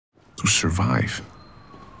To survive,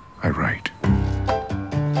 I write.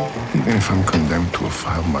 Even if I'm condemned to a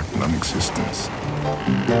file marked non-existence.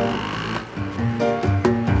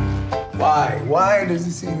 Why? Why does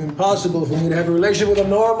it seem impossible for me to have a relationship with a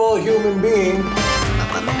normal human being?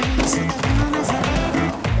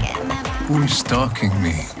 Who is stalking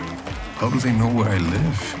me? How do they know where I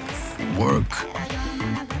live, work,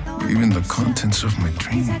 even the contents of my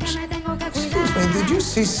dreams? Excuse me, did you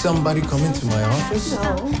see somebody come into my office?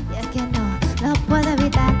 No.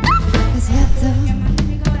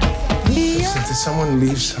 Listen, did someone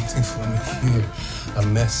leave something for me here? A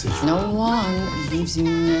message? No one leaves you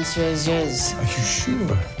messages. Are you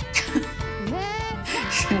sure?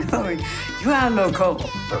 No, you are local.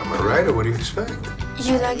 Am I right, or what do you expect?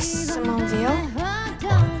 You like Simonville?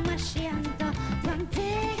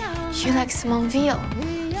 You like Simonville?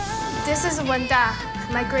 This is Wanda,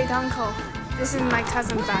 my great uncle. This is my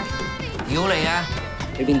cousin Bai. 屌你啊！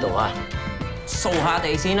去邊度啊？掃下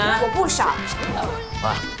地先啦。我不傻。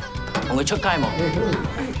哇，同佢出街冇？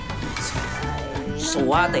掃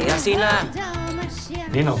下地啊先啦。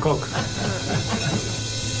You know, cook.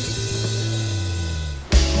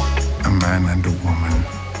 A man and a woman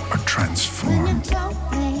are transformed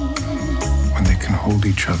when they can hold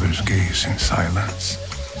each other's gaze in silence.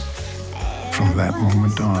 From that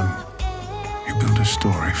moment on, you build a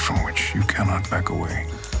story from which you cannot back away.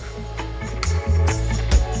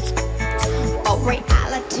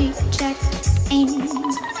 Reality check in.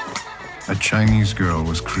 A Chinese girl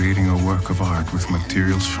was creating a work of art with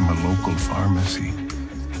materials from a local pharmacy.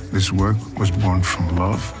 This work was born from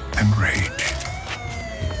love and rage.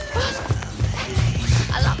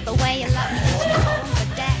 I love the way you love me.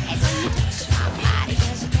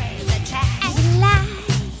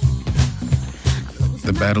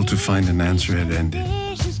 The battle to find an answer had ended.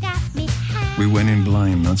 We went in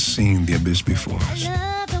blind, not seeing the abyss before us.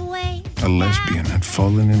 A lesbian had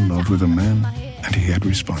fallen in love with a man, and he had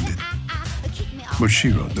responded. But she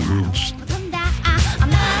wrote the rules.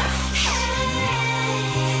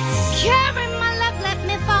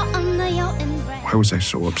 Why was I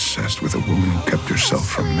so obsessed with a woman who kept herself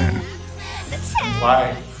from men?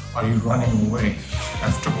 Why are you running away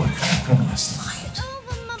after what happened last night?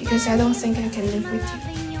 Because I don't think I can live with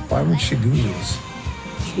you. Why would she do this?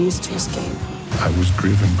 She used to escape. I was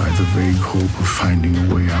driven by the vague hope of finding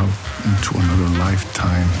a way out into another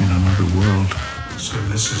lifetime in another world. So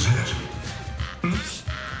this is it.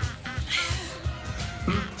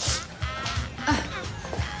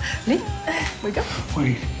 We go.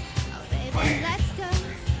 Wait.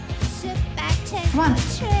 Come on.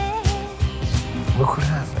 Look what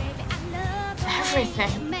happened.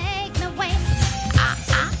 Everything.